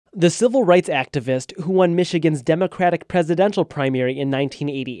The civil rights activist who won Michigan's Democratic presidential primary in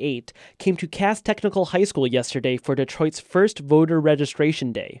 1988 came to Cass Technical High School yesterday for Detroit's first voter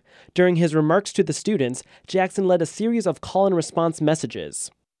registration day. During his remarks to the students, Jackson led a series of call-and-response messages.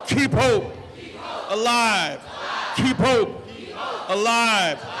 Keep hope alive. Keep hope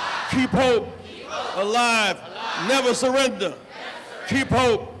alive. Keep hope alive. Never surrender. Keep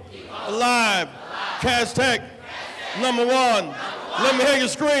hope alive. Cass Tech, number one. Let me hear you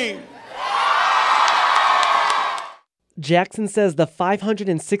scream. Jackson says the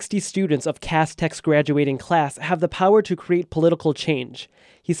 560 students of Cass Tech's graduating class have the power to create political change.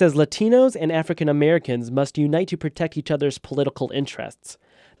 He says Latinos and African Americans must unite to protect each other's political interests.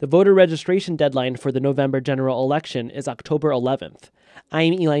 The voter registration deadline for the November general election is October 11th.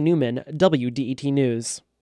 I'm Eli Newman, WDET News.